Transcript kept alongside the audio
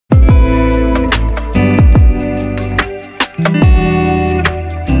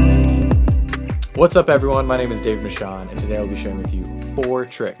What's up everyone, my name is Dave Michon, and today I'll be sharing with you 4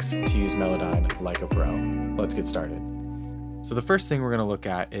 tricks to use Melodyne like a pro. Let's get started. So the first thing we're going to look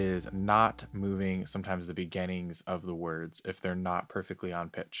at is not moving sometimes the beginnings of the words if they're not perfectly on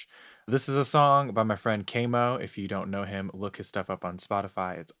pitch. This is a song by my friend Kamo. If you don't know him, look his stuff up on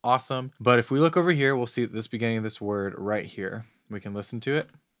Spotify. It's awesome. But if we look over here, we'll see this beginning of this word right here. We can listen to it.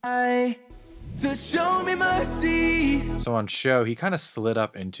 To show me mercy. So on show, he kind of slid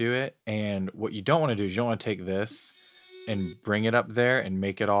up into it, and what you don't want to do is you don't want to take this and bring it up there and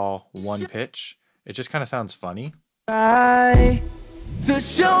make it all one pitch. It just kind of sounds funny. To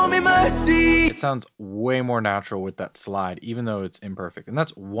show me mercy. It sounds way more natural with that slide, even though it's imperfect. And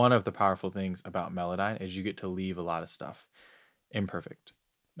that's one of the powerful things about Melodyne, is you get to leave a lot of stuff imperfect.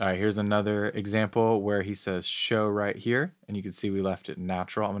 All right, here's another example where he says show right here, and you can see we left it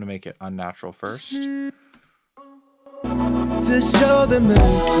natural. I'm going to make it unnatural first. To show the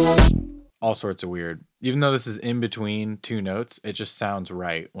mercy. All sorts of weird. Even though this is in between 2 notes, it just sounds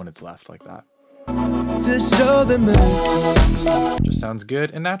right when it's left like that. To show the mercy. Just sounds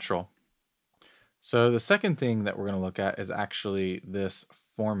good and natural. So the second thing that we're going to look at is actually this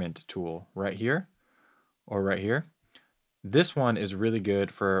Formant tool right here or right here. This one is really good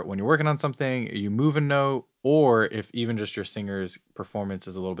for when you're working on something, you move a note, or if even just your singer's performance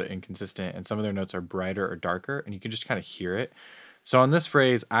is a little bit inconsistent and some of their notes are brighter or darker, and you can just kind of hear it. So on this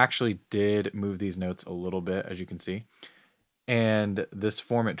phrase, I actually did move these notes a little bit, as you can see. And this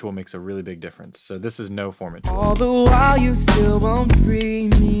Formant tool makes a really big difference. So this is no Formant tool. All the while you still won't free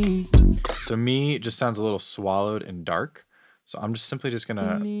me. So me just sounds a little swallowed and dark. So I'm just simply just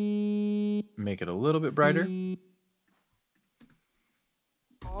gonna make it a little bit brighter.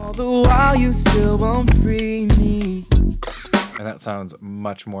 All the while you still won't free me. And that sounds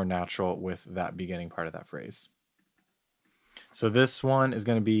much more natural with that beginning part of that phrase. So this one is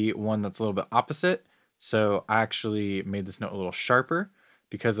going to be one that's a little bit opposite. So I actually made this note a little sharper.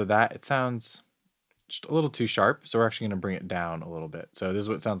 Because of that, it sounds just a little too sharp. So we're actually going to bring it down a little bit. So this is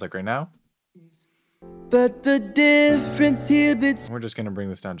what it sounds like right now. But the difference here between... We're just going to bring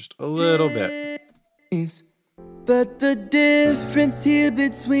this down just a little bit. But the difference here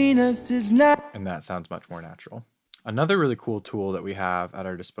between us is not... And that sounds much more natural. Another really cool tool that we have at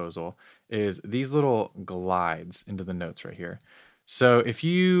our disposal is these little glides into the notes right here. So if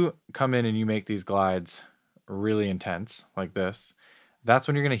you come in and you make these glides really intense like this, that's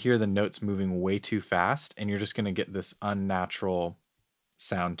when you're going to hear the notes moving way too fast, and you're just going to get this unnatural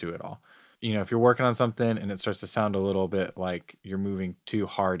sound to it all. You know, if you're working on something and it starts to sound a little bit like you're moving too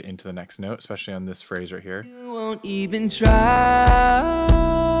hard into the next note, especially on this phrase right here. You won't even try.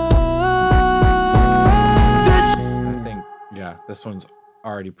 I think, yeah, this one's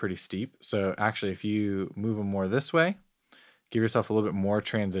already pretty steep. So actually, if you move them more this way, give yourself a little bit more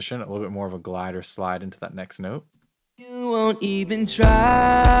transition, a little bit more of a glide or slide into that next note. You won't even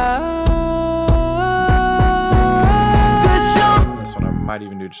try. This one I might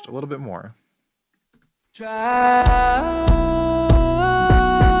even do just a little bit more.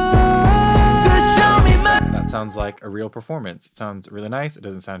 That sounds like a real performance. It sounds really nice. It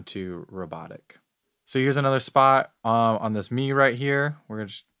doesn't sound too robotic. So here's another spot on this me right here. We're gonna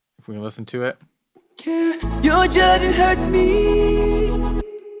just, if we can listen to it. Your judging hurts me.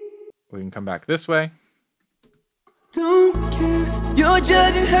 We can come back this way. Don't care. Your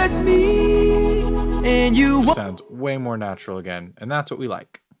judging hurts me. And you sounds way more natural again, and that's what we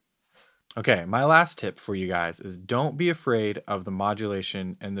like. Okay, my last tip for you guys is don't be afraid of the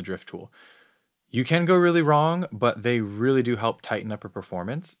modulation and the drift tool. You can go really wrong, but they really do help tighten up a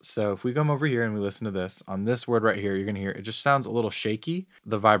performance. So if we come over here and we listen to this, on this word right here, you're gonna hear it just sounds a little shaky.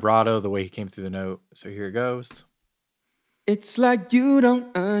 The vibrato, the way he came through the note. So here it goes. It's like you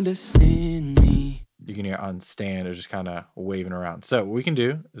don't understand me. You can hear on stand, or just kind of waving around. So what we can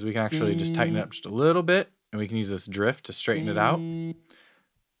do is we can actually just tighten it up just a little bit, and we can use this drift to straighten it out. And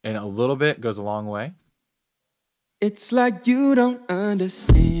a little bit goes a long way. It's like you don't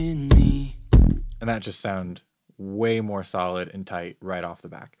understand me. And that just sounds way more solid and tight right off the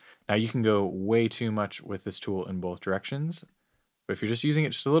back. Now you can go way too much with this tool in both directions, but if you're just using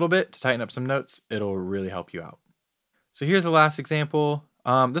it just a little bit to tighten up some notes, it'll really help you out. So here's the last example.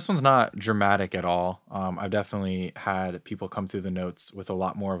 This one's not dramatic at all. I've definitely had people come through the notes with a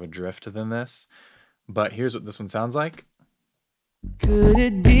lot more of a drift than this, but here's what this one sounds like. Could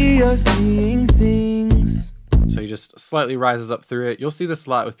it be you're seeing things? So he just slightly rises up through it. You'll see this a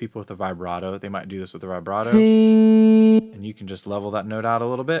lot with people with a vibrato. They might do this with a vibrato. And you can just level that note out a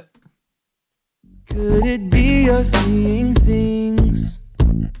little bit. Could it be you're seeing things?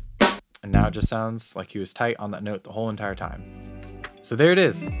 And now it just sounds like he was tight on that note the whole entire time. So there it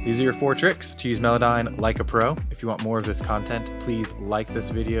is. These are your 4 tricks to use Melodyne like a pro. If you want more of this content, please like this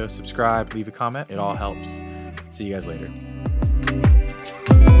video, subscribe, leave a comment. It all helps. See you guys later.